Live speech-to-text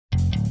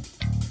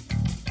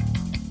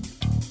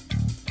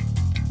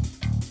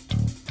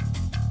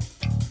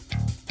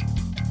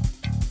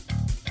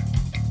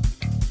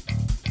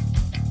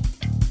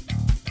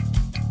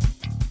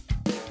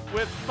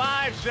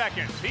5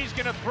 seconds. He's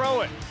going to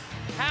throw it.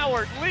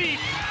 Howard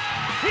leaps.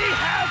 He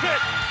has it.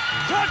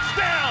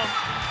 Touchdown.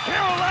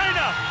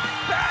 Carolina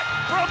back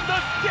from the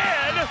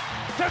dead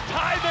to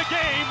tie the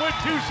game with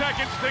 2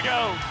 seconds to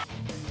go.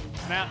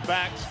 Snap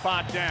back,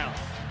 spot down.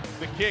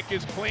 The kick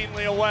is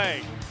cleanly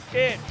away.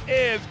 It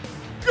is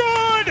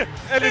good.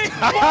 And it's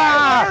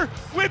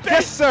with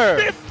yes, a sir.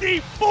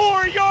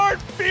 54-yard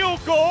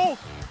field goal.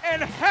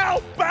 And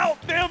how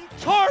about them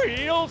Tar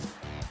Heels?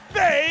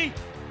 They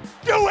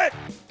do it.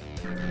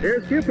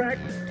 Here's Kupak.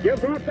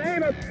 Gives off to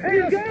Amos.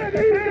 He's got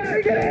it.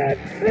 He's got it.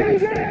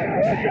 He's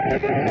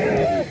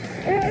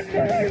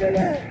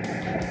Unbelievable.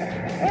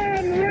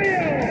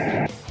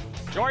 Unreal.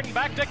 Jordan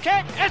back to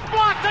kick. It's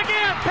blocked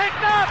again.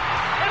 Picked up.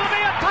 It'll be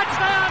a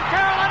touchdown,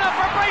 Carolina,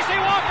 for Bracy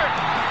Walker.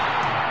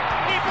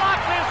 He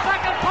blocks his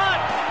second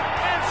punt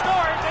and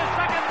scores his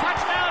second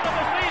touchdown of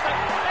the season.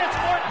 It's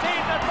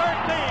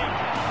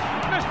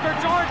 14-13. Mr.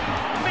 Jordan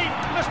meet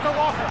Mr.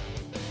 Walker.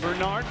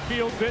 Bernard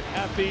fields it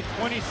at the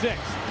 26.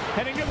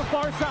 Heading to the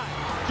far side.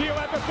 Gio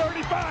at the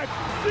 35.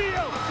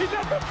 Gio, he's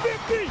at the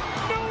 50.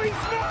 No, he's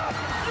not.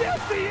 Yes,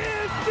 he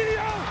is.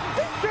 Gio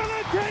is going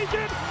to take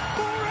it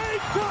for a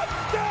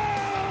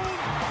touchdown.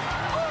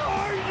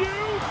 Are you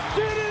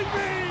kidding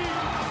me?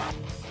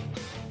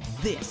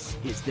 This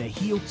is the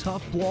Heel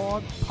Tough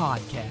Blog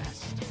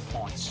Podcast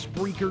on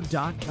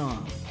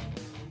Spreaker.com.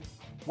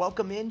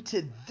 Welcome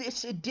into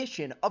this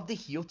edition of the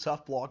Heel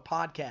Tough Blog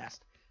Podcast.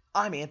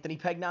 I'm Anthony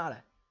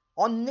Pagnotta.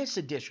 On this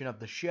edition of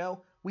the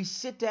show, we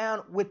sit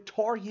down with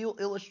Tar Heel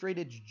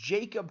Illustrated's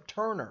Jacob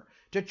Turner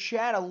to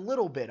chat a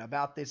little bit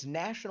about this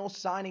National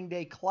Signing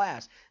Day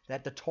class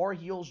that the Tar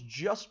Heels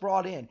just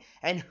brought in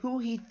and who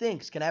he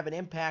thinks can have an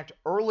impact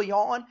early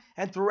on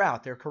and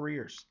throughout their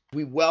careers.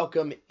 We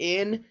welcome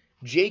in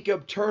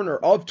Jacob Turner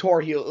of Tar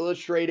Heel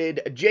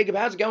Illustrated. Jacob,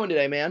 how's it going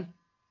today, man?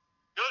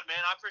 Good,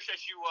 man. I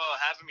appreciate you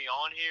having me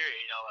on here.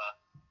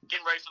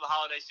 Getting ready for the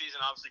holiday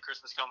season. Obviously,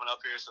 Christmas coming up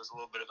here, so it's a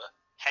little bit of a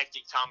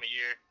hectic time of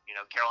year.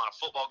 Carolina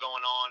football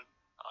going on,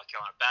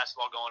 Carolina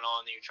basketball going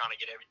on. Then you're trying to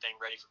get everything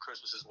ready for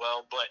Christmas as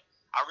well. But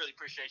I really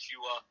appreciate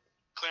you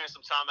clearing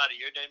some time out of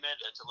your day, man,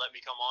 to let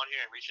me come on here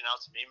and reaching out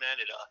to me, man.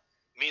 It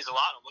means a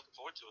lot. I'm looking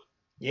forward to it.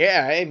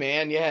 Yeah, hey,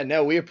 man. Yeah,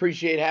 no, we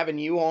appreciate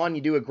having you on. You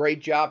do a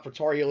great job for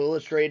Tar Heel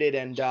Illustrated.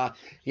 And,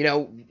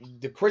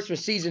 the Christmas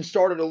season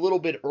started a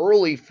little bit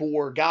early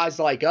for guys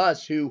like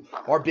us who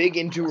are big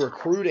into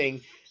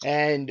recruiting.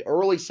 And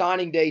early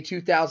signing day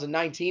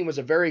 2019 was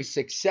a very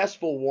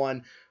successful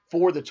one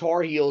for the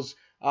Tar Heels.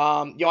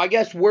 I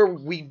guess where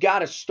we've got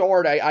to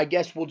start, I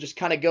guess we'll just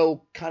kind of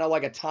go kind of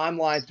like a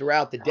timeline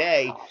throughout the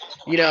day.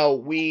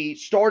 We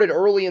started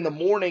early in the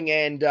morning,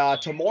 and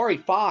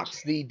Tamari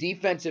Fox, the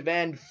defensive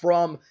end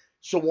from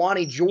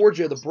Sewanee,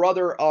 Georgia, the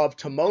brother of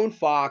Timon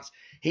Fox,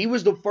 he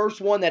was the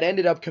first one that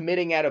ended up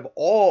committing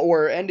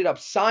ended up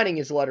signing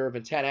his letter of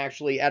intent,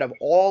 actually, out of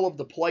all of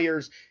the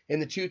players in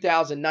the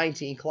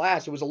 2019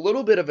 class. It was a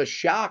little bit of a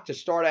shock to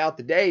start out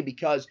the day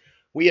because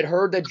we had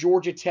heard that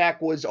Georgia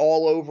Tech was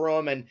all over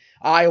him and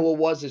Iowa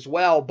was as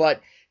well.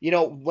 But,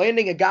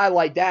 landing a guy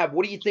like that,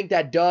 what do you think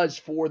that does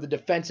for the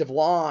defensive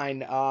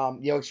line,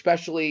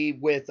 especially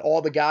with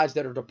all the guys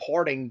that are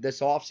departing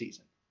this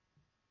offseason?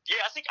 Yeah,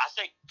 I think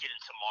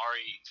getting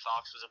Tamari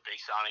Fox was a big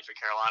signing for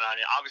Carolina.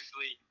 I mean,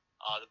 obviously,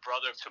 the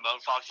brother of Timon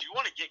Fox, you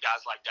want to get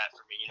guys like that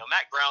for me.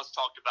 Matt Brown's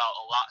talked about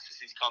a lot since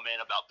he's come in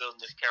about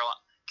building this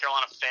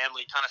Carolina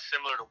family, kind of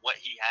similar to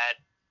what he had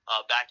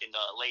back in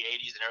the late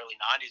 80s and early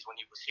 90s when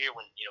he was here,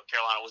 when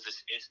Carolina was as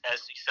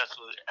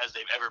successful as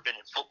they've ever been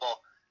in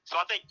football. So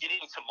I think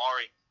getting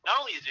Tamari, not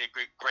only is he a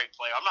great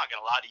player, I'm not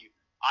going to lie to you,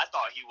 I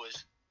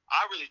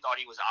really thought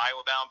he was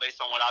Iowa bound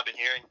based on what I've been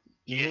hearing.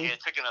 He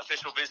had taken an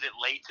official visit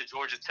late to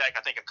Georgia Tech,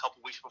 I think a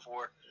couple weeks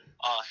before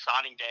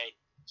signing day.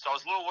 So I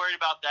was a little worried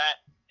about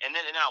that. And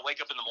then I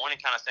wake up in the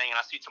morning kind of thing, and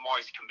I see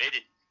Tamari's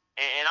committed.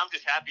 And I'm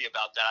just happy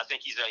about that. I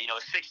think he's a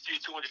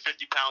 6'2",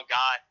 250-pound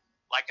guy.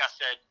 Like I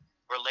said,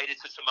 related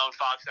to Timon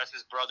Fox, that's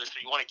his brother. So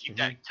you want to keep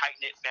that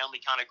tight-knit family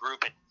kind of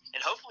group and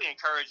hopefully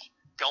encourage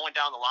going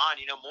down the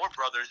line, more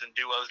brothers and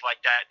duos like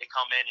that to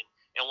come in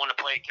and want to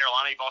play at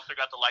Carolina. You've also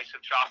got the likes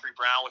of Joffrey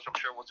Brown, which I'm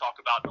sure we'll talk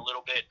about in a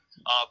little bit,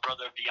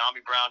 brother of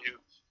De'Ami Brown,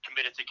 who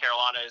committed to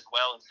Carolina as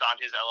well and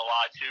signed his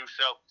LOI too.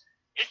 So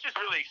it's just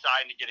really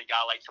exciting to get a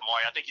guy like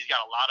Tamari. I think he's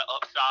got a lot of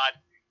upside.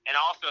 And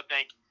I also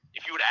think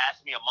if you would have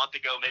asked me a month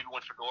ago, maybe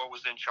when Fedora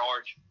was in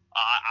charge,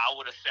 I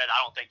would have said I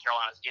don't think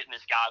Carolina's getting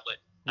this guy. But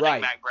I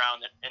think Matt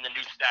Brown and the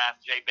new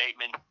staff, Jay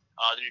Bateman,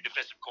 the new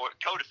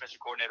co-defensive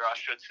coordinator, I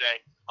should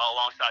say,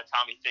 alongside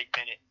Tommy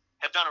Thigpen,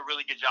 have done a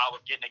really good job of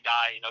getting a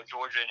guy.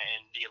 Georgia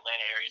and the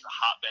Atlanta area is a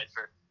hotbed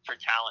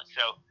for talent.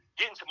 So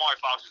getting Tamari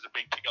Fox is a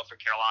big pickup for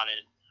Carolina.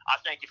 And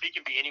I think if he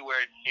can be anywhere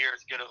near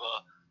as good of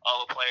a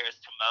player as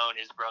Timon,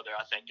 his brother,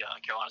 I think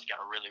Carolina's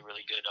got a really,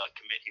 really good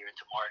commit here in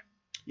Tamari.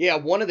 Yeah,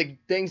 one of the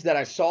things that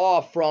I saw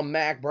from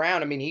Mac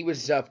Brown, I mean, he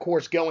was, of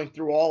course, going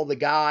through all the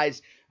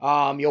guys,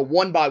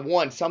 one by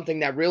one, something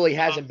that really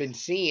hasn't been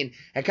seen,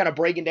 and kind of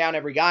breaking down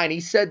every guy. And he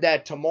said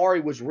that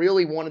Tamari was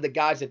really one of the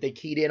guys that they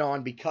keyed in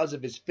on because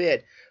of his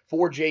fit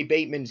for Jay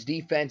Bateman's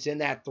defense in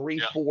that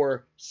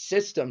 3-4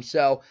 system.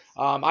 So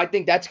I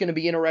think that's going to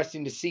be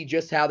interesting to see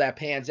just how that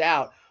pans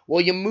out.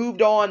 Well, you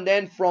moved on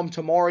then from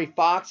Tamari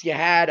Fox. You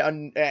had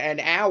an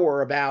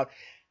hour about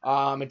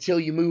until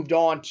you moved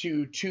on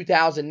to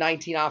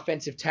 2019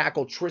 offensive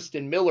tackle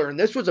Tristan Miller. And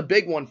this was a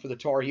big one for the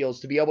Tar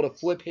Heels to be able to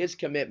flip his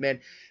commitment.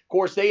 Of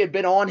course, they had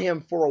been on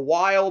him for a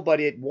while, but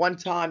at one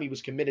time he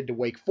was committed to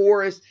Wake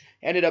Forest,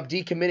 ended up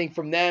decommitting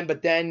from them,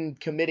 but then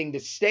committing to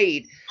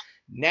State.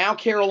 Now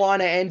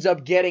Carolina ends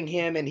up getting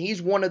him, and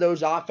he's one of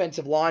those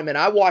offensive linemen.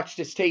 I watched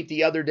his tape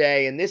the other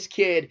day, and this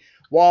kid,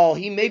 while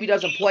he maybe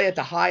doesn't play at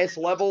the highest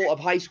level of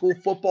high school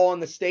football in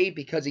the state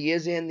because he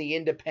is in the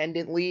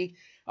independent league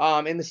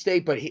in the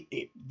state, but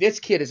this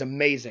kid is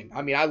amazing.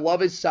 I mean, I love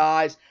his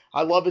size.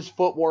 I love his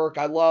footwork.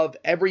 I love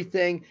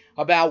everything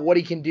about what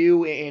he can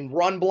do in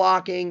run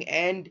blocking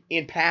and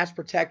in pass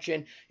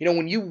protection. You know,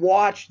 when you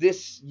watch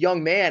this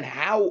young man,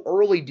 how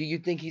early do you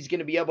think he's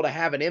going to be able to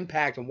have an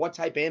impact, and what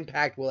type of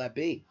impact will that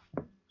be?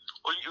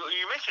 Well,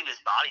 you mentioned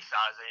his body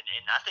size,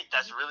 and I think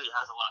that's really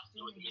has a lot to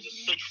do with him. He's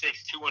a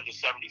 6'6",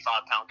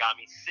 275-pound guy. I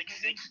mean,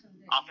 6'6"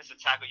 offensive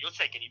tackle. You'll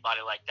take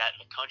anybody like that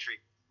in the country,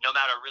 no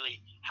matter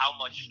really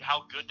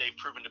how good they've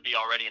proven to be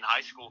already in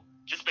high school.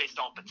 Just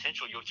based on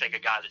potential, you'll take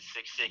a guy that's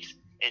 6'6"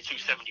 and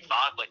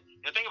 275. But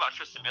the thing about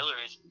Tristan Miller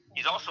is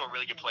he's also a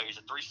really good player.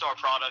 He's a 3-star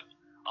product,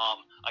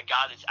 a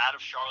guy that's out of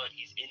Charlotte.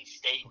 He's in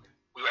state.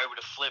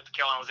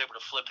 Carolina was able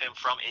to flip him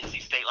from NC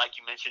State, like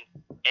you mentioned.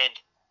 And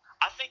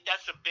I think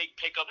that's a big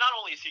pickup. Not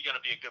only is he going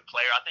to be a good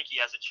player, I think he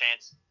has a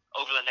chance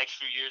over the next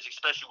few years,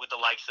 especially with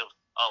the likes of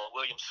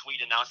William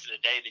Sweet announcing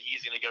today that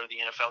he's going to go to the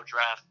NFL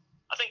draft.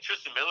 I think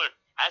Tristan Miller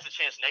has a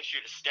chance next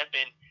year to step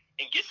in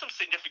and get some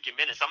significant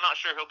minutes. I'm not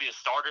sure he'll be a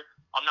starter.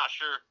 I'm not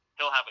sure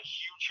he'll have a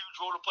huge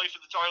role to play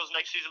for the Tar Heels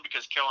next season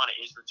because Carolina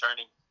is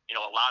returning,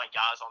 a lot of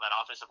guys on that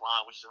offensive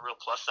line, which is a real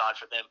plus side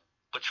for them.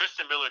 But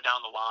Tristan Miller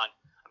down the line,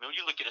 I mean, when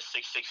you look at a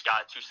 6'6"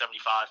 guy,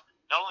 275,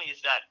 not only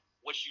is that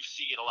what you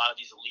see in a lot of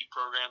these elite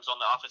programs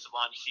on the offensive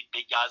line, you see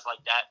big guys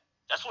like that.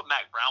 That's what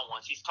Mac Brown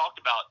wants. He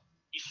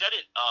said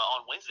it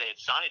on Wednesday at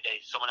signing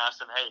day. Someone asked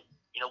him, hey,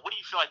 what do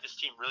you feel like this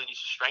team really needs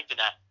to strengthen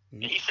at?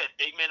 And he said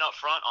big men up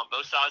front on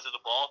both sides of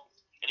the ball.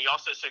 And he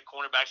also said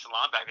cornerbacks and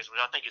linebackers,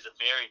 which I think is a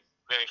very,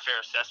 very fair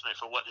assessment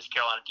for what this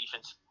Carolina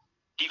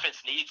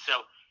defense needs.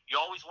 So you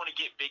always want to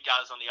get big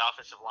guys on the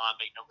offensive line,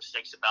 make no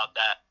mistakes about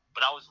that.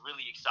 But I was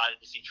really excited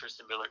to see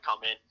Tristan Miller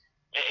come in,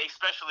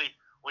 especially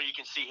when you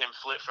can see him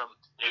flip from,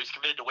 he was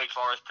committed to Wake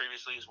Forest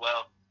previously as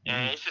well.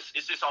 And it's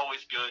just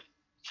always good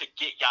to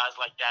get guys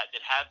like that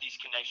have these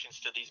connections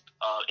to these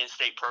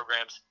in-state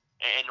programs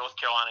in North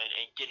Carolina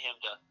and get him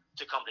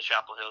to come to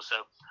Chapel Hill.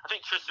 So I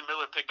think Tristan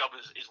Miller pickup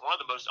is one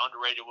of the most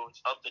underrated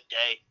ones of the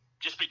day,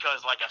 just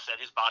because, like I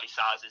said, his body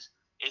size is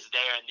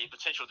there, and the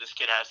potential this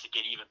kid has to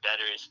get even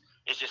better is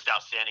just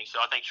outstanding.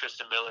 So I think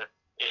Tristan Miller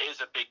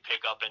is a big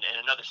pickup and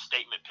another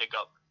statement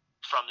pickup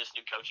from this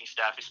new coaching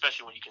staff,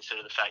 especially when you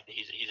consider the fact that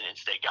he's an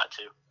in-state guy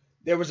too.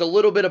 There was a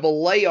little bit of a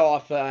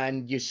layoff,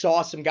 and you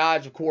saw some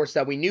guys, of course,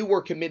 that we knew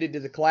were committed to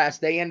the class.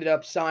 They ended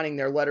up signing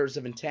their letters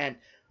of intent.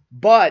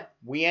 But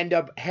we end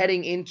up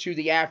heading into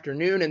the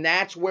afternoon, and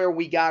that's where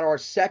we got our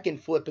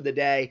second flip of the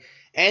day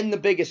and the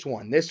biggest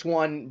one. This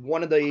one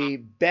of the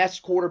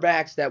best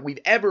quarterbacks that we've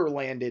ever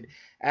landed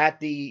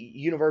at the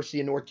University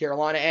of North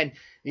Carolina. And,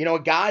 a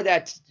guy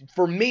that,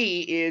 for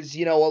me, is,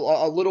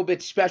 a little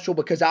bit special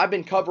because I've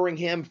been covering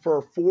him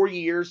for 4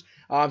 years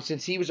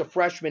since he was a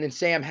freshman, and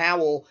Sam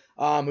Howell,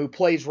 who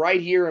plays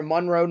right here in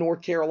Monroe,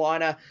 North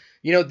Carolina.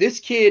 This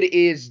kid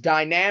is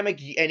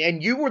dynamic,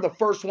 and you were the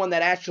first one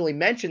that actually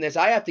mentioned this.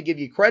 I have to give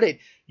you credit.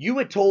 You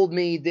had told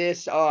me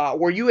this,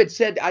 or you had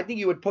said, I think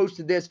you had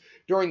posted this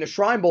during the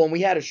Shrine Bowl, and we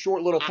had a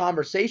short little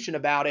conversation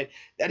about it,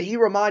 that he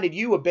reminded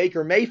you of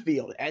Baker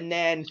Mayfield. And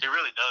then, he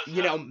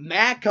really does,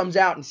 Matt comes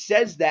out and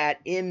says that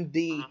in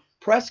the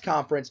press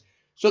conference.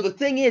 So the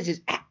thing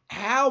is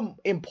how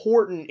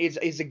important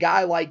is a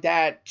guy like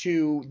that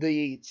to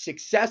the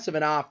success of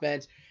an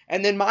offense?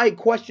 And then my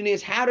question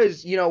is, how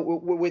does,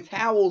 with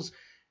Howell's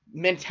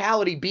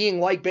mentality being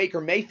like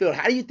Baker Mayfield,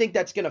 how do you think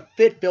that's going to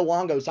fit Phil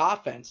Longo's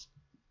offense?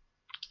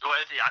 Well,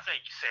 I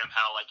think Sam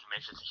Howell, like you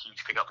mentioned, is a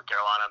huge pickup for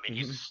Carolina. I mean,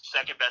 he's the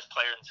second best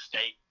player in the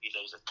state. He's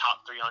a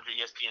top 300,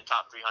 ESPN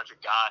top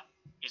 300 guy.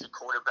 He's a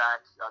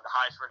quarterback, the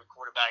highest rated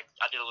quarterback.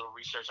 I did a little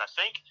research. I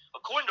think,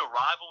 according to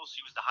Rivals,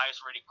 he was the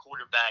highest rated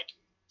quarterback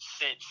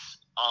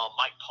since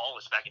Mike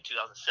Paulus back in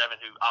 2007,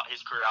 who his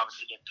career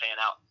obviously didn't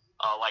pan out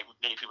like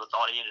many people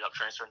thought. He ended up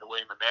transferring to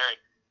William & Mary.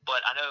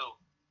 But I know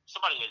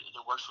somebody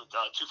that works with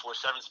 247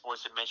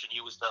 Sports had mentioned he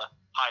was the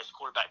highest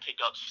quarterback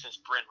pickup since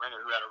Brent Ringer,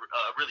 who had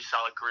a really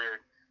solid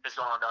career, has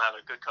gone on to have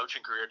a good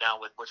coaching career now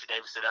with Butcher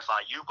Davis at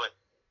FIU. But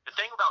the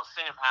thing about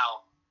Sam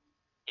Howell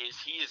is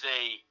he is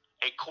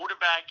a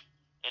quarterback,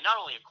 and not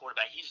only a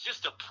quarterback, he's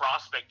just a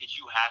prospect that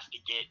you have to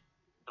get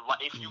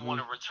if you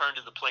want to return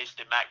to the place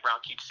that Mack Brown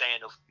keeps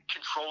saying of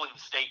controlling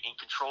the state and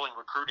controlling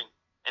recruiting.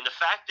 And the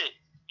fact that,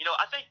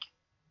 I think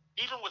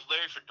even with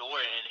Larry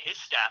Fedora and his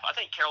staff, I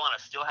think Carolina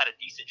still had a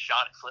decent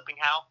shot at flipping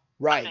Howell.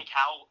 Right. I think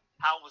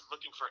Howell was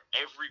looking for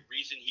every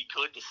reason he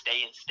could to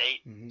stay in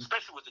state,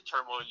 especially with the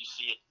turmoil you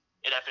see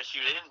at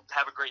FSU. They didn't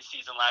have a great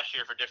season last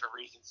year for different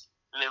reasons.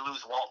 And they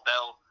lose Walt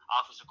Bell,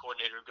 offensive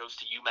coordinator, who goes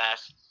to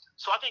UMass.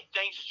 So I think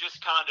things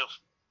just kind of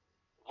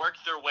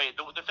worked their way.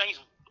 The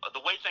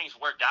way things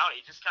worked out,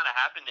 it just kind of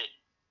happened that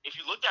if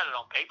you looked at it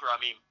on paper,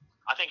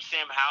 I think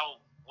Sam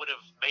Howell would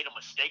have made a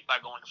mistake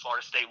by going to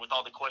Florida State with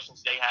all the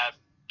questions they have.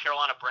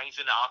 Carolina brings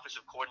in the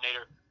offensive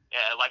coordinator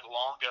like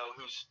Longo,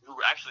 who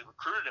actually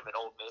recruited him at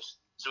Ole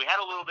Miss. So he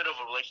had a little bit of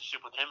a relationship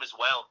with him as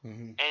well.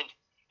 And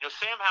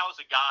Sam Howell's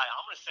a guy.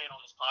 I'm going to say it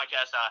on this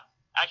podcast. I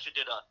actually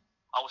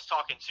I was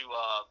talking to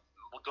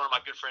one of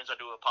my good friends I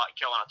do a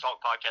Carolina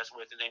Talk podcast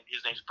with, and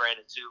his name's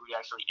Brandon too. He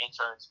actually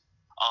interns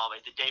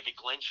at the David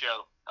Glenn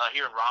show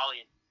here in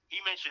Raleigh. And he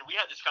mentioned, we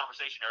had this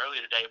conversation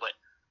earlier today, but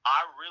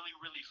I really,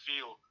 really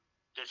feel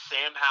that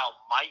Sam Howell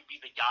might be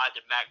the guy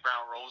that Mack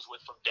Brown rolls with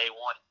from day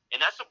one.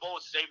 And that's a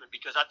bold statement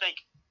because I think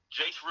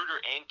Jace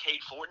Ruder and Cade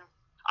Fortin,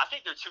 I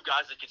think they're two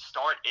guys that could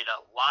start at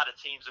a lot of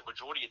teams, a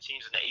majority of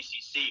teams in the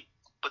ACC.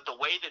 But the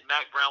way that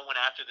Mack Brown went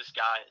after this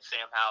guy,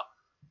 Sam Howell,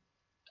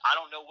 I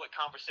don't know what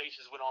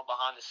conversations went on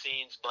behind the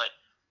scenes, but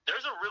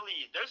there's an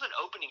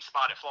opening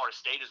spot at Florida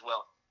State as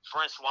well.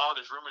 Francois,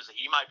 there's rumors that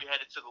he might be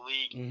headed to the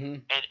league,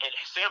 and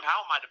Sam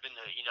Howell might have been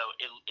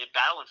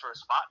battling for a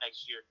spot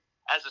next year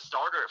as a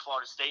starter at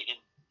Florida State, and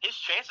his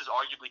chances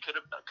arguably could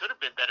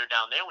have been better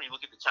down there when you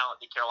look at the talent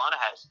that Carolina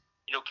has.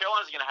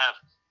 Carolina's going to have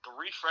 3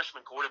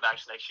 freshman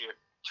quarterbacks next year,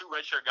 2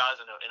 redshirt guys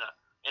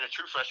and a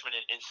true freshman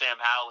in Sam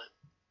Howell. And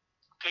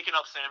picking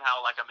up Sam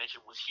Howell, like I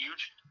mentioned, was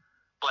huge.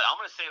 But I'm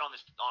going to say it on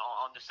this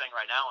thing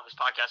right now, on this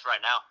podcast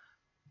right now.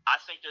 I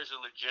think there's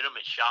a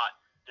legitimate shot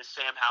that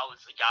Sam Howell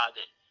is the guy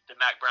that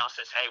Mack Brown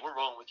says, hey, we're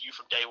rolling with you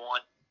from day one.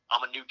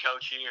 I'm a new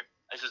coach here.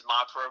 This is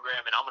my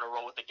program, and I'm going to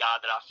roll with the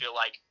guy that I feel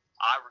like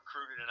I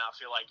recruited, and I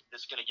feel like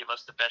this is going to give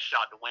us the best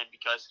shot to win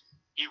because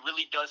he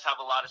really does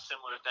have a lot of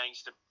similar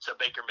things to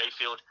Baker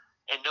Mayfield.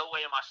 And no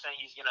way am I saying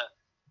he's going to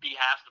be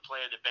half the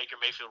player that Baker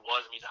Mayfield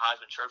was. He's a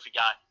Heisman Trophy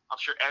guy. I'm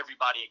sure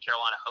everybody at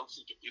Carolina hopes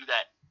he can do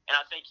that. And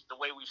I think the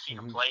way we've seen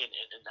him play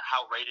and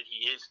how rated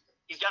he is,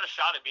 he's got a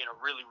shot at being a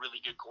really,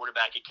 really good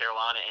quarterback at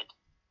Carolina. And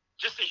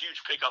just a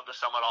huge pickup to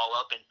sum it all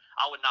up. And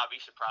I would not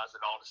be surprised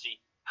at all to see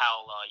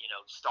Howell,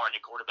 starting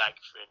a quarterback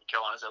in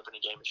Carolina's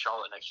opening game in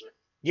Charlotte next year.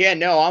 Yeah,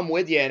 no, I'm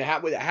with you. And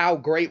how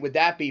great would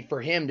that be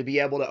for him to be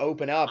able to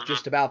open up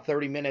just about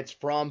 30 minutes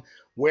from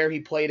where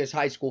he played his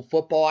high school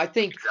football? I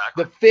think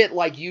the fit,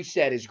 like you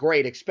said, is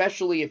great,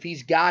 especially if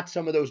he's got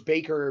some of those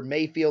Baker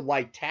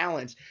Mayfield-like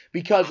talents.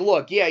 Because,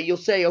 look, yeah, you'll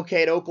say,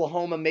 okay, at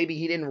Oklahoma, maybe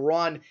he didn't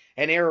run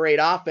an air raid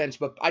offense,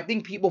 but I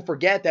think people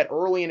forget that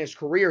early in his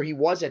career, he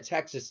was at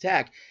Texas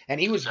Tech,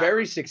 and he was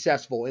very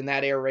successful in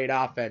that air raid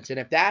offense. And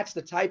if that's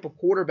the type of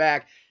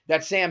quarterback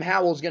that Sam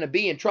Howell is going to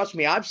be, and trust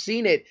me, I've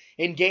seen it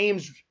in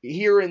games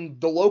here in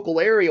the local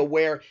area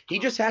where he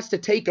just has to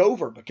take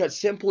over because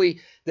simply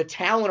the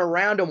talent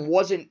around him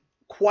wasn't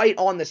quite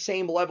on the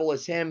same level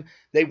as him.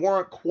 They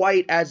weren't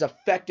quite as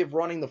effective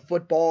running the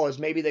football as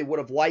maybe they would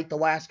have liked the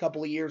last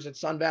couple of years at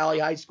Sun Valley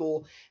High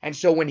School. And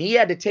so when he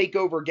had to take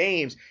over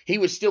games, he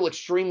was still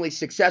extremely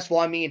successful.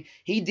 I mean,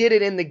 he did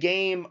it in the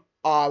game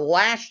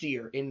last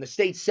year in the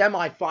state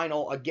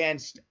semifinal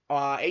against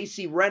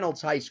AC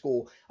Reynolds High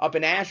School up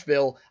in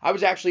Asheville. I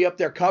was actually up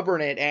there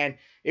covering it, and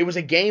it was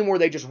a game where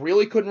they just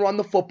really couldn't run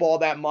the football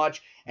that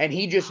much, and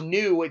he just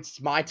knew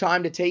it's my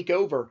time to take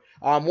over.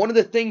 One of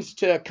the things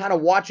to kind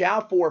of watch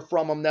out for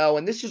from him, though,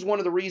 and this is one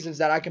of the reasons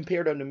that I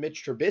compared him to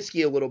Mitch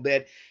Trubisky a little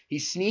bit,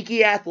 he's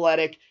sneaky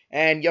athletic,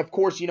 and of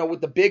course,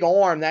 with the big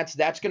arm, that's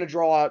going to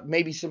draw out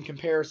maybe some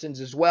comparisons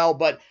as well,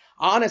 but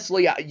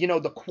honestly,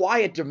 the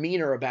quiet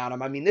demeanor about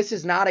him. I mean, this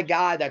is not a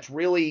guy that's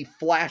really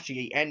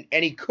flashy, and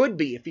he could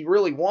be if he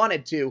really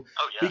wanted to,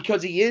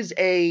 because he is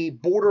a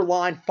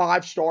borderline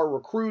 5-star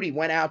recruit. He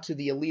went out to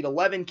the Elite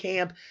 11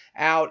 camp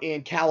out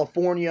in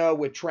California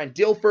with Trent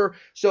Dilfer.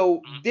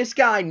 So this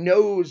guy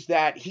knows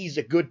that he's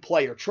a good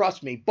player,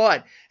 trust me.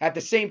 But at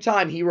the same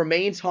time, he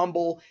remains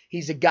humble.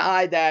 He's a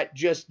guy that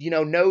just,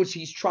 knows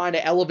he's trying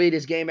to elevate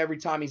his game every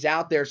time he's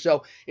out there.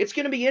 So it's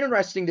going to be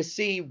interesting to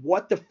see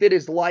what the fit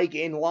is like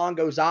in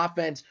Longo's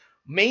offense,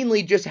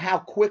 mainly just how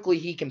quickly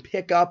he can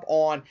pick up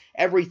on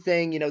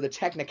everything, the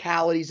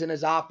technicalities in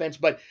his offense.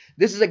 But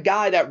this is a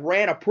guy that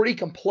ran a pretty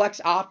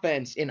complex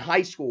offense in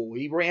high school.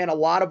 He ran a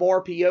lot of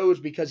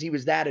RPOs because he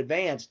was that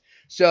advanced.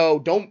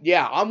 So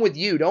I'm with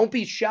you. Don't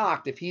be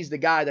shocked if he's the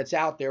guy that's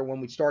out there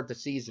when we start the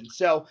season.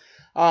 So,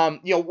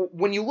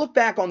 when you look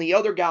back on the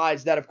other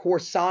guys that, of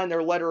course, signed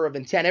their letter of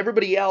intent,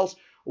 everybody else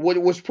what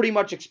was pretty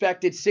much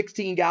expected,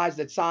 16 guys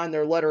that signed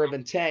their letter of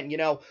intent.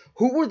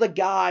 Who were the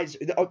guys,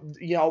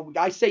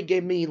 I say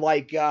give me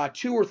like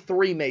 2 or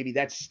 3 maybe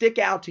that stick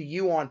out to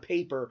you on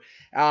paper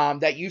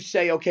that you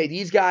say, okay,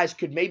 these guys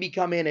could maybe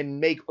come in and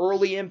make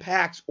early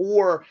impacts,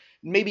 or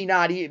maybe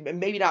not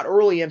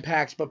early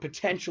impacts, but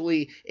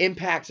potentially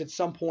impacts at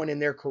some point in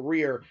their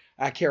career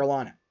at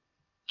Carolina?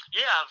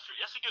 Yeah,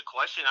 that's a good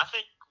question. I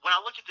think when I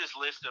look at this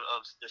list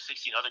of the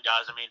 16 other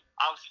guys, I mean,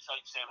 obviously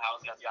Sam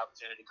Howell's got the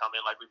opportunity to come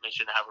in, like we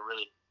mentioned, to have a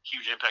really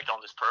huge impact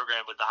on this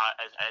program. But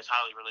as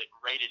highly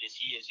rated as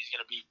he is, he's going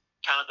to be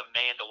kind of the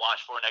man to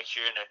watch for next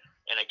year,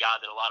 and a guy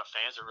that a lot of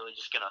fans are really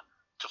just going to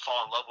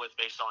fall in love with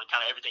based on kind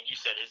of everything you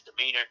said, his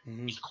demeanor.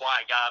 Mm-hmm. He's a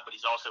quiet guy, but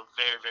he's also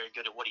very, very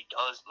good at what he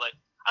does. But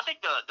I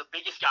think the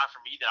biggest guy for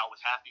me that I was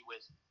happy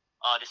with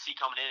to see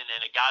coming in,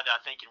 and a guy that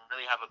I think can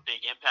really have a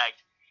big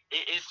impact,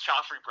 is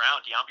Khafre Brown,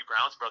 Dyami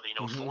Brown's brother.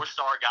 Mm-hmm.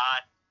 4-star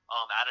guy.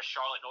 Out of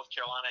Charlotte, North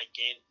Carolina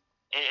again.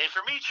 And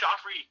for me,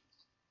 Khafre,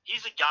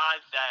 he's a guy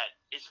that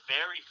is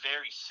very,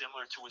 very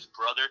similar to his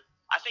brother.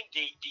 I think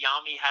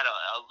Dyami had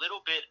a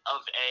little bit of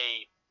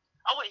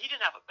he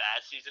didn't have a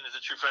bad season as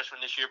a true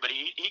freshman this year, but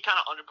he kind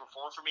of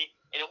underperformed for me,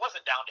 and it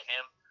wasn't down to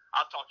him.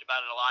 I've talked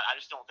about it a lot. I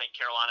just don't think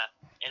Carolina,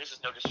 and this is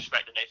no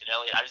disrespect to Nathan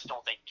Elliott, I just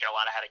don't think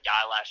Carolina had a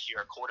guy last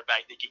year, a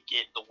quarterback that could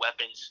get the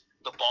weapons,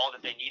 the ball that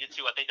they needed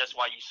to. I think that's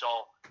why you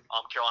saw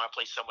Carolina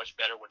play so much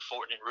better when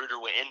Fortin and Reuter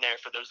were in there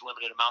for those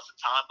limited amounts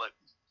of time. But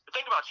the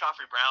thing about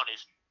Khafre Brown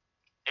is,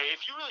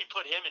 if you really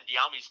put him and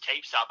Dyami's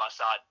tape side by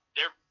side,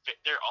 they're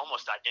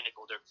almost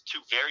identical. They're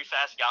 2 very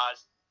fast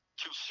guys,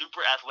 2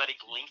 super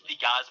athletic, lengthy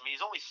guys. I mean,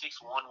 he's only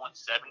 6'1",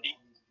 170.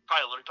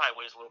 Probably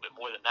weighs a little bit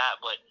more than that,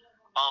 but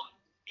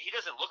he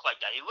doesn't look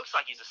like that. He looks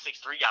like he's a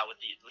 6'3" guy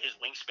with his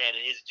wingspan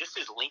and his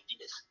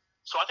lengthiness.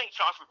 So I think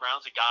Khafre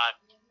Brown's a guy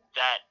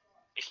that,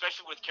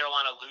 especially with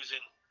Carolina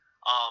losing,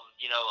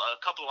 a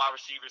couple of wide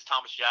receivers,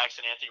 Thomas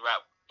Jackson, Anthony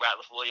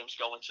Ratliff-Williams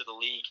going to the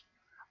league,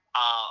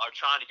 are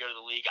trying to go to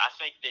the league. I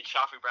think that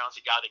Khafre Brown's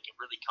a guy that can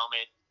really come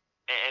in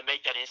and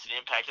make that instant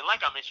impact. And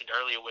like I mentioned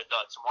earlier with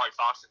Tamari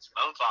Fox and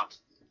Simone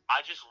Fox, I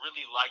just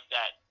really like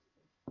that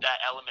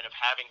element of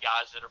having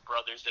guys that are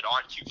brothers that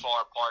aren't too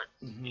far apart.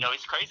 Mm-hmm.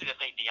 It's crazy to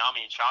think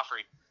Dyami and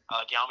Khafre,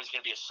 Dyami's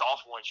going to be a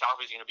sophomore and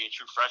Khafre's going to be a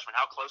true freshman,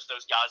 how close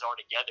those guys are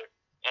together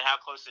and how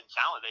close in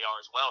talent they are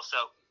as well.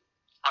 So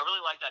I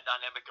really like that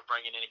dynamic of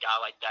bringing in a guy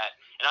like that.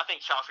 And I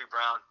think Khafre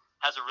Brown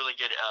has a really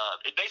good,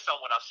 based on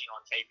what I've seen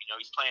on tape,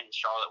 he's playing in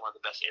Charlotte, one of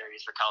the best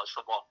areas for college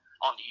football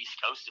on the East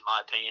Coast, in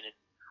my opinion. And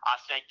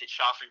I think that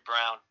Khafre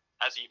Brown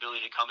has the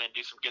ability to come in and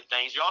do some good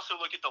things. You also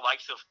look at the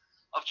likes of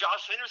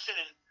Josh Henderson,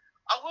 and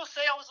I will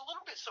say I was a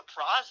little bit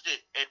surprised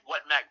at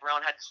what Mack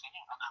Brown had to say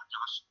about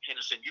Josh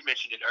Henderson. You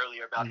mentioned it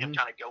earlier about him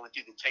kind of going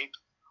through the tape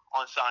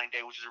on signing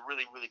day, which is a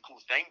really, really cool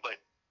thing. But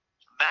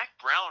Mack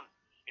Brown,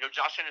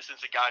 Josh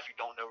Henderson's a guy, if you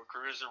don't know,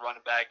 recruiters, a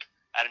running back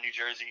out of New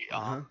Jersey.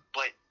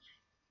 But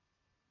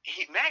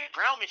Mack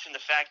Brown mentioned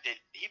the fact that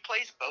he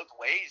plays both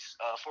ways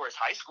for his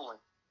high school.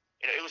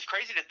 And it was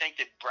crazy to think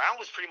that Brown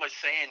was pretty much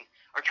saying,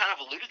 or kind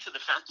of alluded to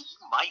the fact that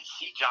you might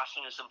see Josh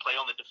Henderson play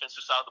on the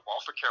defensive side of the ball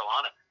for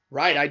Carolina.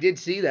 Right, I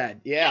did see that.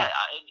 Yeah,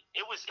 and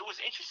it was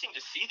interesting to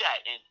see that,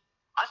 and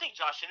I think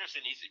Josh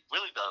Henderson, he's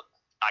really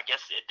I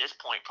guess at this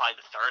point, probably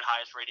the 3rd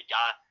highest rated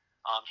guy.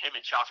 Him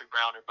and Khafre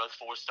Brown are both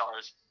 4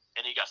 stars,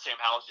 and you got Sam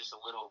Howell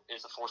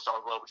is a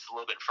 4-star below, which is a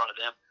little bit in front of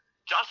them.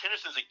 Josh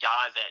Henderson's a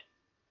guy that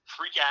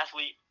freak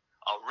athlete,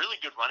 a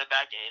really good running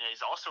back, and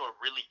is also a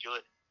really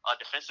good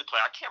defensive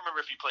player. I can't remember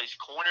if he plays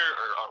corner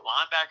or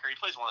linebacker. He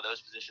plays one of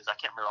those positions. I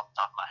can't remember off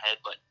the top of my head,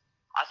 but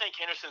I think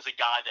Henderson's a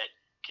guy that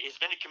has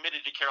been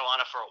committed to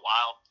Carolina for a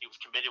while. He was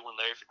committed when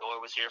Larry Fedora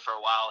was here for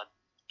a while and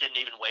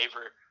didn't even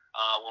waver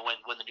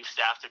when the new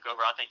staff took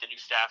over. I think the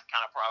new staff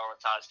kind of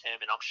prioritized him,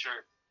 and I'm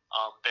sure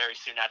very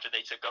soon after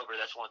they took over,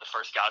 that's one of the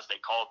first guys they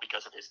called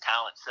because of his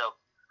talent. So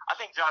I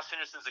think Josh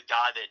Henderson's a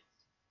guy that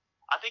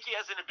I think he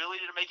has an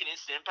ability to make an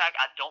instant impact.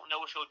 I don't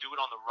know if he'll do it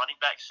on the running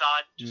back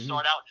side to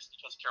start out, just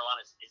because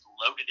Carolina is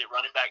loaded at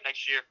running back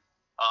next year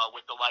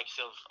with the likes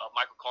of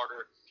Michael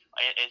Carter,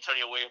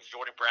 Antonio Williams,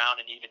 Jordan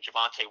Brown, and even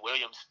Javonte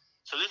Williams.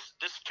 So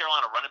this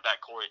Carolina running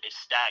back core is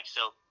stacked.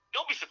 So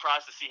don't be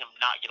surprised to see him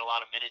not get a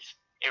lot of minutes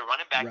at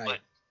running back. Right. But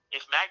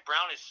if Mack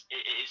Brown is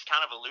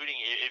kind of alluding,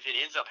 if it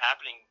ends up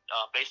happening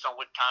based on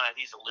what kind of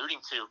he's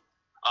alluding to,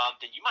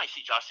 then you might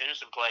see Josh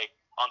Henderson play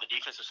on the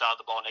defensive side of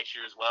the ball next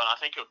year as well. And I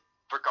think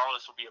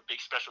regardless will be a big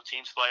special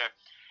teams player.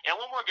 And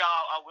one more guy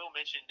I will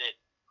mention that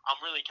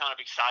I'm really kind of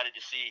excited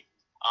to see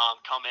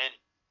come in.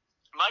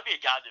 It might be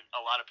a guy that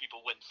a lot of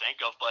people wouldn't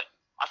think of, but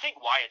I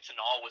think Wyatt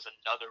Tanal was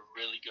another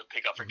really good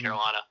pickup for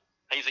Carolina.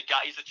 He's a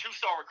guy. He's a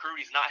 2-star recruit.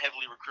 He's not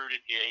heavily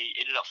recruited. He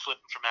ended up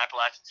flipping from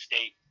Appalachian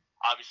State,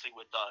 obviously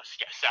with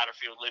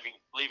Satterfield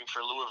leaving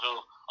for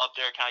Louisville up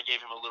there. Kind of gave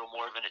him a little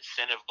more of an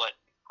incentive. But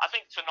I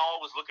think Tanal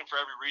was looking for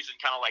every reason,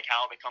 kind of like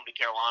how to come to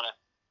Carolina.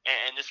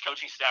 And this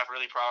coaching staff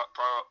really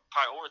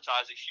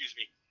prioritized,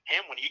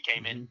 him when he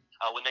came in,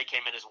 when they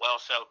came in as well.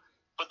 So,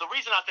 but the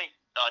reason I think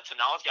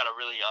Tanal's got a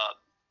really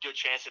good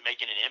chance at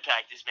making an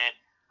impact is, man,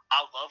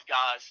 I love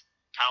guys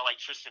kind of like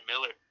Tristan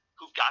Miller,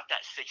 who've got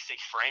that 6'6"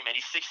 frame, and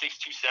he's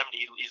 6'6",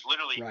 270. He's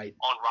literally Right.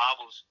 on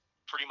Rivals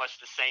pretty much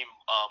the same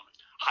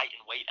height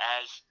and weight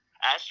as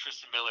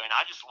Tristan Miller. And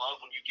I just love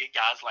when you get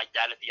guys like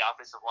that at the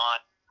offensive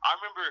line. I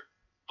remember,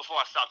 before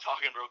I stop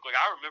talking real quick,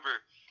 I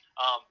remember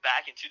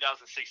back in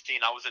 2016,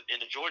 I was in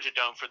the Georgia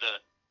Dome for the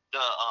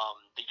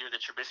year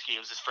that Trubisky,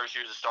 it was his first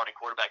year as a starting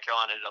quarterback.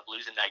 Carolina ended up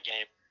losing that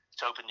game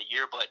to open the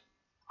year. But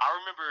I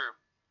remember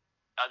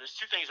there's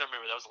two things I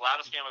remember. That was the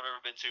loudest game I've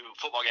ever been to,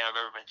 football game I've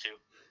ever been to,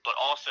 but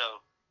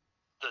also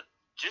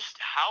just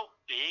how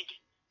big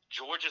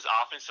Georgia's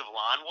offensive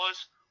line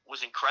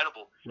was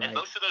incredible. Right. And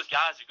most of those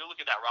guys, if you go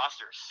look at that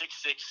roster,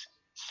 6'6",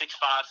 6'5",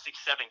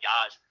 6'7"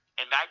 guys.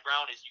 And Mack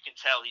Brown, as you can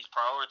tell, he's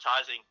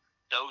prioritizing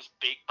those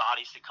big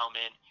bodies to come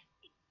in.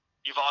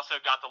 You've also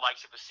got the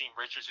likes of Asim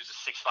Richards, who's a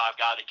 6'5"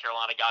 guy that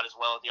Carolina got as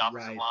well at the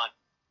offensive line.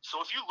 So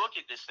if you look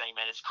at this thing,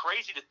 man, it's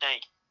crazy to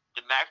think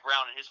that Mack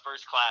Brown in his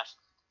first class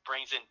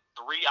brings in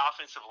 3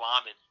 offensive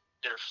linemen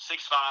that are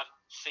 6'5",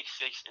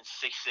 6'6", and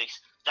 6'6".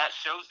 That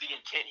shows the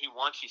intent he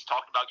wants. He's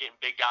talked about getting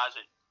big guys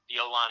at the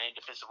O-line and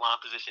defensive line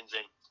positions,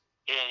 and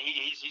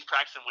he's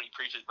practicing what he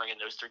preaches, bringing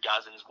those 3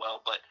 guys in as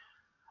well. But,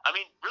 I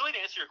mean, really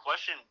to answer your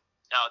question,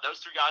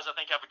 those 3 guys I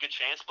think have a good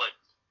chance, but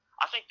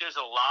I think there's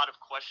a lot of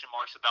question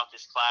marks about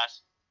this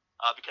class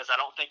because I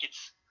don't think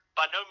it's,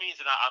 by no means,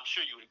 and I'm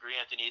sure you would agree,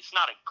 Anthony, it's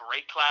not a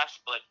great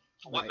class, but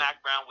for what Mack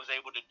Brown was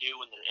able to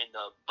do in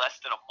the less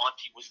than a month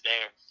he was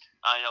there,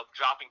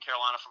 dropping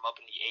Carolina from up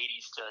in the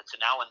 80s to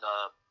now in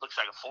the, looks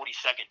like a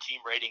 42nd team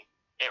rating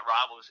at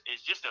Rivals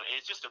is just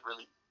a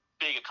really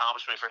big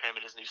accomplishment for him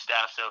and his new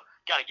staff. So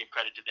got to give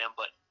credit to them.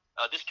 But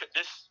this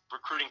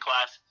recruiting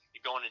class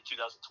going into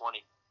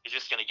 2020 is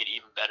just going to get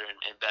even better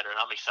and better.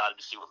 And I'm excited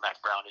to see what Mack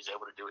Brown is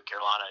able to do at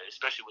Carolina,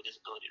 especially with his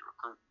ability to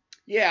recruit.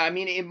 Yeah, I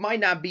mean, it might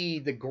not be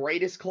the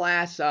greatest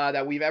class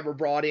that we've ever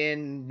brought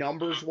in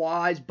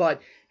numbers-wise,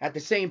 but at the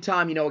same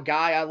time, a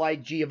guy I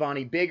like,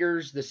 Giovanni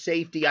Biggers, the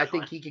safety, I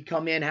think he could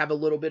come in, have a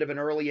little bit of an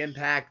early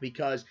impact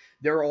because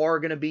there are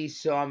going to be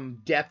some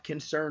depth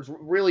concerns,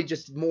 really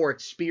just more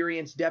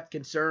experienced depth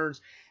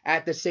concerns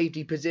at the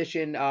safety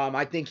position.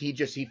 I think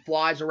he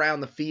flies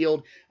around the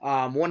field.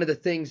 One of the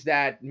things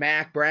that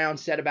Mack Brown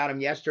said about him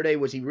yesterday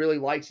was he really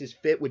likes his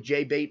fit with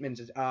Jay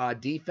Bateman's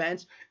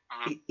defense.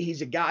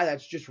 He's a guy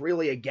that's just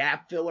really a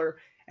gap filler,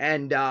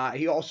 and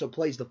he also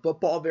plays the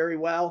football very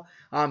well.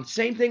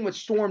 Same thing with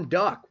Storm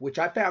Duck, which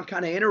I found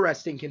kind of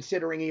interesting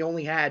considering he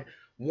only had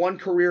 1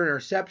 career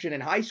interception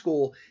in high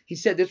school. He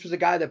said this was a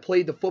guy that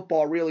played the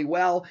football really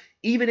well.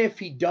 Even if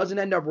he doesn't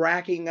end up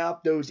racking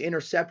up those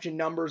interception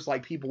numbers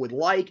like people would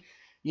like,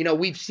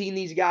 we've seen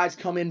these guys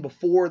come in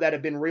before that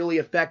have been really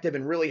effective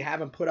and really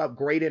haven't put up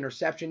great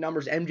interception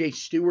numbers. MJ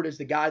Stewart is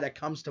the guy that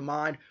comes to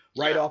mind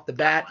right off the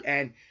bat.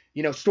 And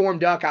Storm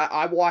Duck,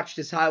 I watched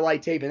his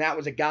highlight tape, and that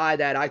was a guy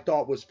that I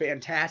thought was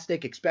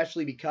fantastic,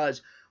 especially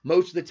because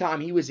most of the time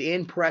he was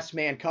in press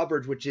man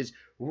coverage, which is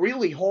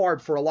really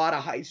hard for a lot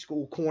of high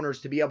school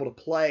corners to be able to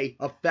play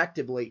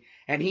effectively.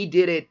 And he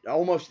did it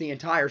almost the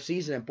entire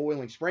season at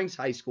Boiling Springs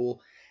High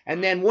School.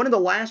 And then one of the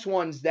last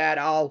ones that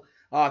I'll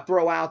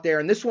throw out there,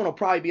 and this one will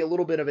probably be a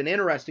little bit of an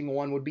interesting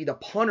one, would be the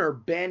punter,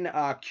 Ben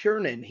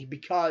Kiernan,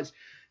 because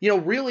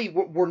really,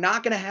 we're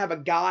not going to have a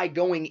guy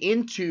going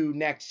into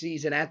next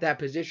season at that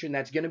position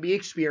that's going to be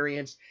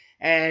experienced.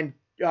 And,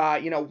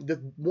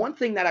 the one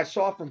thing that I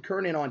saw from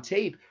Kernan on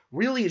tape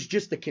really is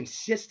just the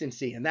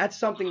consistency. And that's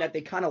something that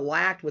they kind of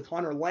lacked with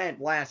Hunter Lent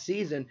last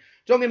season.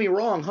 Don't get me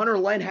wrong, Hunter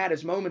Lent had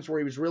his moments where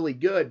he was really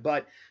good.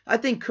 But I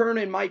think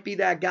Kernan might be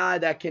that guy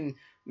that can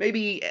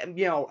maybe,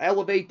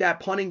 elevate that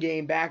punting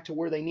game back to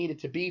where they need it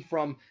to be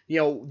from,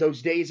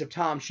 those days of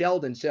Tom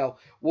Sheldon. So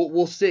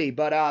we'll see.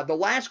 But the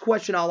last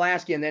question I'll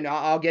ask you, and then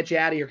I'll get you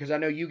out of here because I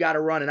know you got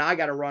to run and I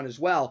got to run as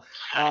well.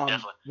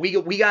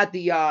 We got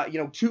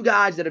the, 2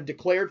 guys that have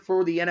declared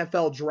for the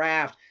NFL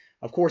draft.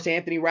 Of course,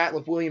 Anthony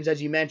Ratliff-Williams,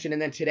 as you mentioned,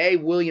 and then today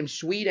William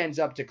Sweet ends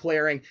up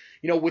declaring.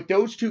 With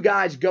those 2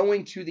 guys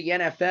going to the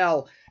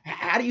NFL,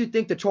 how do you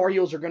think the Tar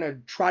Heels are going to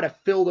try to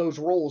fill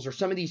those roles? Are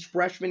some of these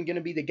freshmen going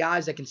to be the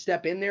guys that can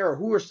step in there, or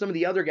who are some of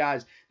the other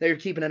guys that you're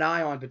keeping an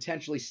eye on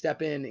potentially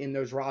step in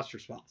those roster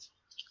spots?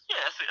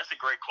 Yeah, that's a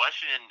great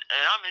question,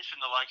 and I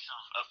mentioned the likes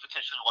of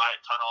potentially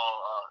Wyatt Tunnell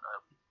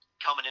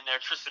coming in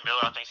there. Tristan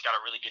Miller, I think, has got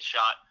a really good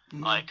shot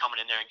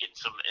coming in there and getting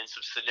some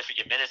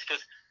significant minutes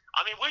because.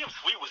 I mean, William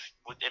Sweet was,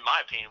 in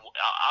my opinion,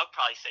 I would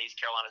probably say he's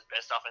Carolina's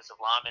best offensive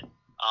lineman.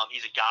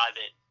 He's a guy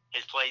that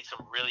has played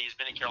he's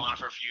been in Carolina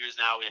for a few years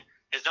now, and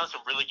has done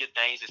some really good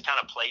things. Has kind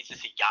of played since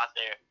he got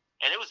there.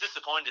 And it was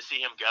disappointing to see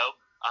him go.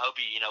 I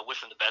hope he, wish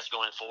him the best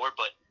going forward.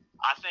 But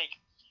I think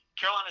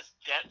Carolina's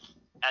depth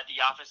at the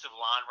offensive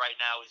line right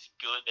now is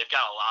good. They've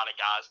got a lot of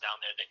guys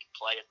down there that can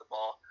play at the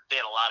ball. They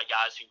had a lot of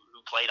guys who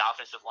played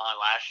offensive line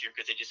last year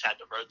because they just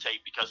had to rotate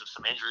because of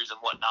some injuries and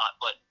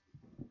whatnot. But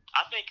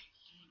I think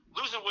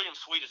losing William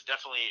Sweet is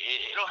definitely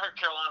it'll hurt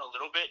Carolina a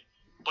little bit.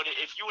 But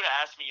if you would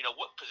have asked me,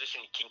 what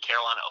position can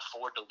Carolina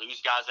afford to lose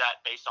guys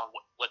at based on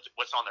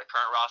what's on their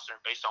current roster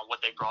and based on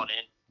what they brought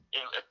in,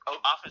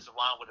 offensive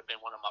line would have been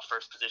one of my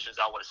first positions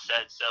I would have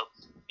said. So,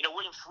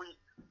 William Sweet,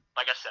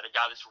 like I said, a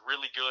guy that's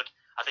really good.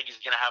 I think he's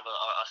going to have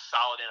a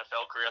solid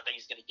NFL career. I think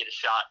he's going to get a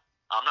shot.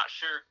 I'm not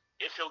sure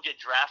if he'll get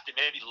drafted,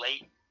 maybe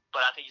late,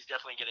 but I think he's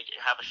definitely going to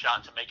have a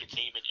shot to make a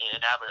team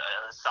and have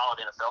a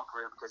solid NFL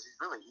career because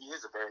he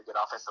is a very good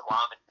offensive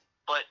lineman.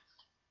 But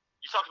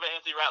you talked about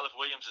Anthony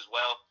Ratliff-Williams as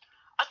well.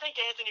 I think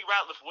Anthony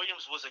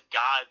Ratliff-Williams was a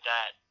guy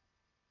that,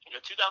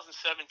 2017,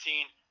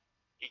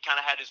 he kind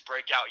of had his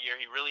breakout year.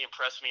 He really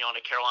impressed me on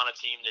a Carolina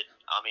team that,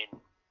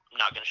 I'm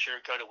not going to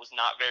sugarcoat it, was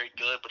not very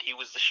good, but he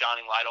was the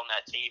shining light on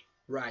that team.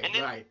 Right, and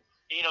then, right.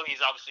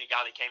 He's obviously a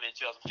guy that came in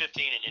 2015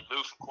 and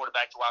moved from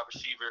quarterback to wide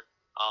receiver.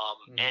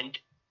 And,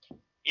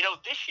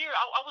 this year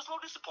I was a little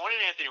disappointed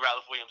in Anthony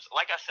Ratliff-Williams.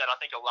 Like I said, I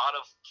think a lot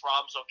of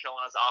problems on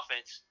Carolina's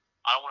offense,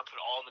 I don't want to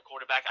put it all in the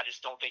quarterback. I just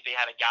don't think they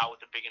had a guy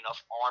with a big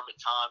enough arm at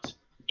times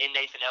in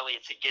Nathan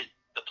Elliott to get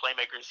the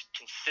playmakers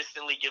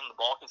consistently, give them the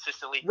ball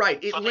consistently. Right.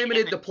 It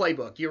limited the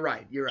playbook. You're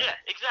right. Yeah,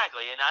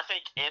 exactly. And I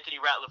think Anthony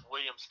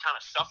Ratliff-Williams kind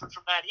of suffered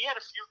from that. He had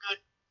a few good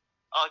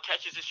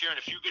catches this year and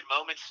a few good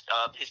moments.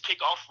 His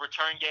kickoff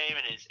return game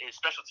and his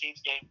special teams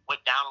game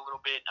went down a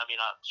little bit. I'm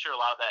sure a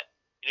lot of that,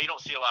 you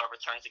don't see a lot of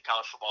returns in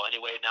college football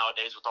anyway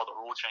nowadays with all the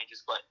rule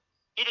changes, but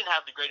he didn't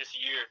have the greatest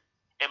year,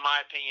 in my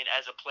opinion,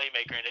 as a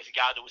playmaker and as a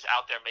guy that was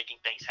out there making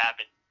things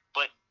happen.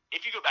 But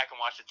if you go back and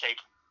watch the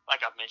tape,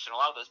 like I've mentioned, a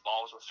lot of those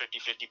balls were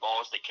 50-50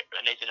 balls that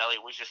Nathan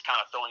Elliott was just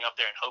kind of throwing up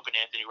there and hoping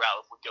Anthony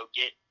Ratliff would go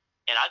get.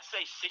 And I'd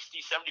say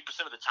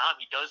 60-70% of the time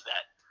he does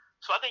that.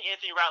 So I think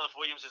Anthony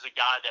Ratliff-Williams is a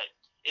guy that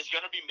is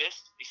going to be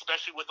missed,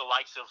 especially with the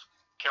likes of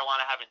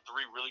Carolina having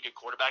three really good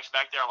quarterbacks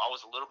back there. I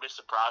was a little bit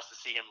surprised to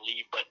see him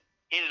leave, but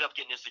he ended up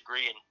getting his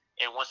degree and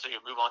wants to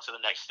move on to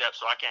the next step,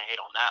 so I can't hate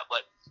on that.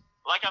 But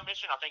like I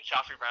mentioned, I think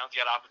Joffrey Brown's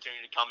got an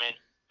opportunity to come in.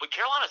 But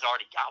Carolina's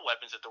already got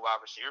weapons at the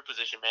wide receiver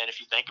position, man, if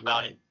you think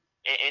about it.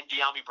 And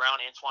De'Ami Brown,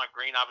 Antoine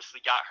Green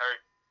obviously got hurt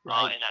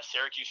in that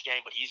Syracuse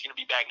game, but he's going to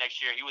be back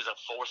next year. He was a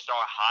 4-star,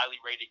 highly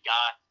rated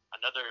guy,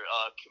 another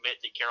commit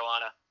that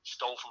Carolina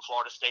stole from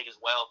Florida State as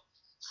well.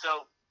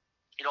 So,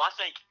 I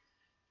think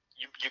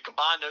you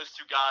combine those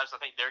two guys, I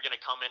think they're going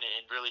to come in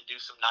and really do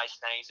some nice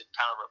things and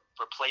kind of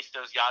replace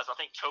those guys. I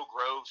think Toe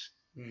Groves,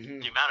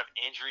 the amount of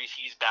injuries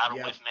he's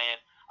battled with, man,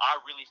 I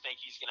really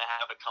think he's going to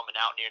have it coming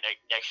out near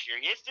next year.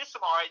 He did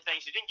some all right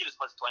things. He didn't get as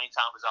much playing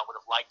time as I would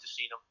have liked to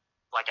see him.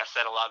 Like I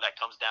said, a lot of that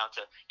comes down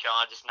to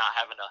Carolina just not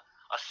having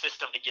a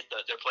system to get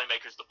their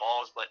playmakers the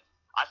balls. But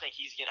I think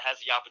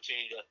has the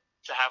opportunity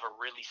to have a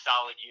really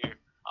solid year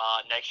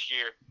next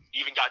year.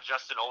 Even got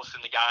Justin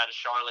Olsen, the guy out of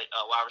Charlotte,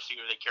 wide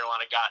receiver that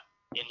Carolina got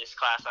in this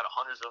class out of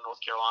Huntersville,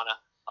 North Carolina,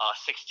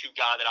 6'2"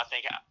 guy that I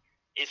think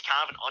is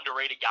kind of an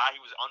underrated guy.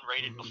 He was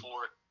unrated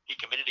before he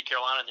committed to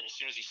Carolina, and then as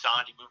soon as he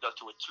signed, he moved up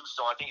to a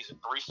 2-star. I think he's a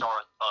 3-star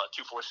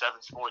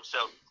 247 Sports.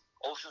 So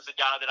Olsen's the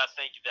guy that I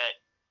think that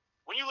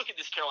when you look at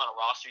this Carolina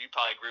roster, you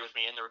probably agree with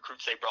me, and the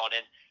recruits they brought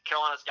in,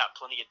 Carolina's got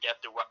plenty of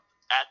depth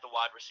at the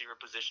wide receiver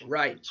position.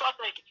 Right. So I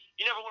think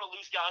you never want to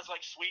lose guys like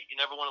Sweet. You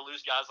never want to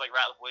lose guys like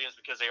Ratliff-Williams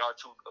because they are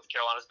two of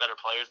Carolina's better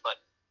players. But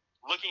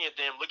looking at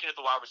them, looking at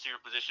the wide receiver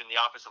position, the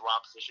offensive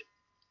line position,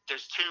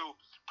 there's two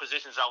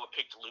positions I would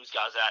pick to lose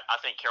guys at. I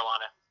think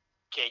Carolina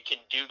can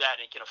do that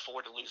and can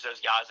afford to lose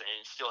those guys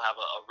and still have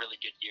a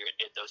really good year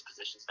at those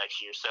positions next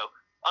year. So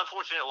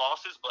unfortunate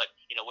losses, but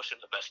wish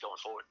them the best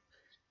going forward.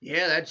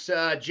 Yeah, that's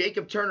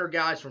Jacob Turner,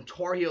 guys, from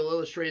Tar Heel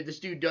Illustrated.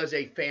 This dude does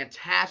a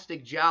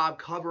fantastic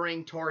job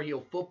covering Tar Heel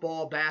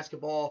football,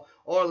 basketball,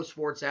 all the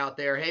sports out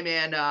there. Hey,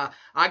 man,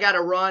 I got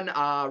to run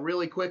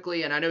really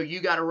quickly, and I know you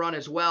got to run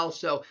as well.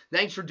 So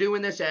thanks for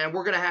doing this, and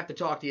we're going to have to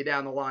talk to you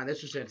down the line.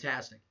 This was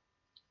fantastic.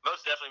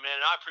 Most definitely, man,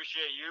 and I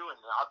appreciate you, and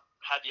I've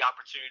had the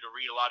opportunity to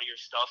read a lot of your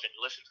stuff and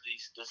listen to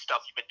the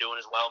stuff you've been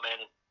doing as well, man.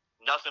 And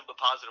nothing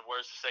but positive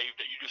words to say.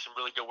 You do some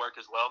really good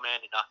work as well, man.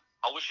 And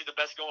I wish you the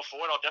best going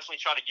forward. I'll definitely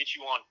try to get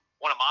you on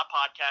one of my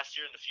podcasts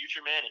here in the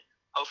future, man. And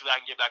hopefully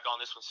I can get back on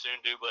this one soon,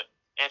 dude. But,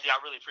 Anthony,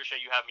 I really appreciate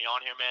you having me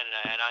on here, man.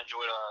 And I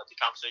enjoyed the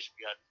conversation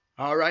we had.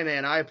 All right,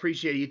 man. I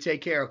appreciate it. You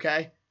take care,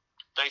 okay?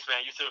 Thanks,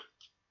 man. You too.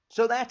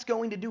 So that's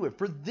going to do it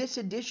for this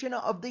edition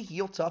of the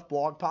Heel Tough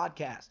Blog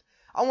Podcast.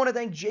 I want to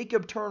thank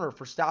Jacob Turner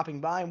for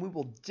stopping by, and we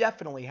will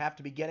definitely have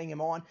to be getting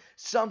him on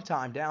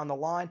sometime down the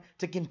line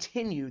to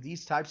continue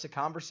these types of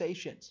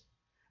conversations.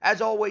 As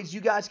always,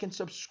 you guys can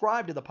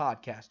subscribe to the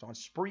podcast on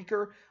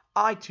Spreaker,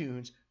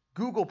 iTunes,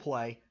 Google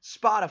Play,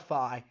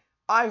 Spotify,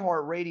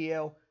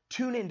 iHeartRadio,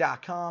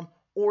 TuneIn.com,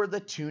 or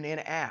the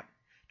TuneIn app.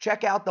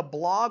 Check out the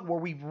blog where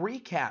we've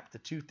recapped the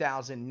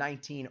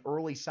 2019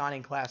 early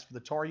signing class for the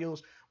Tar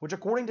Heels, which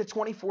according to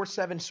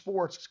 24/7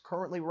 Sports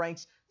currently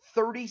ranks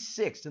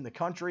 36th in the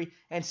country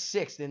and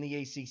 6th in the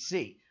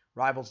ACC.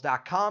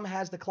 Rivals.com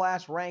has the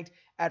class ranked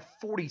at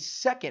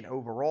 42nd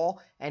overall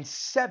and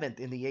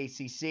 7th in the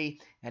ACC,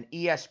 and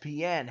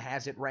ESPN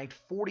has it ranked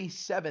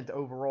 47th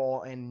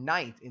overall and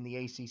 9th in the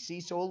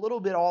ACC, so a little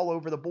bit all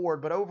over the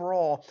board, but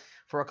overall,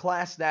 for a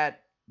class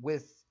that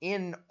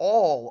within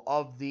all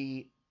of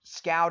the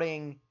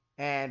scouting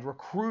and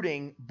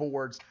recruiting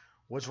boards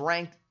was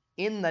ranked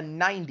in the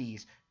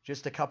 90s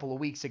just a couple of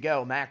weeks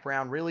ago, Mack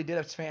Brown really did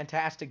a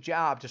fantastic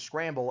job to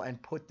scramble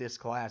and put this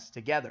class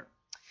together.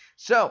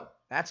 So,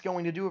 that's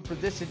going to do it for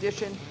this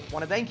edition. I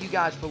want to thank you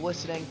guys for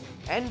listening,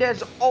 and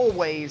as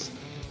always,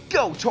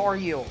 go Tar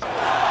Heels!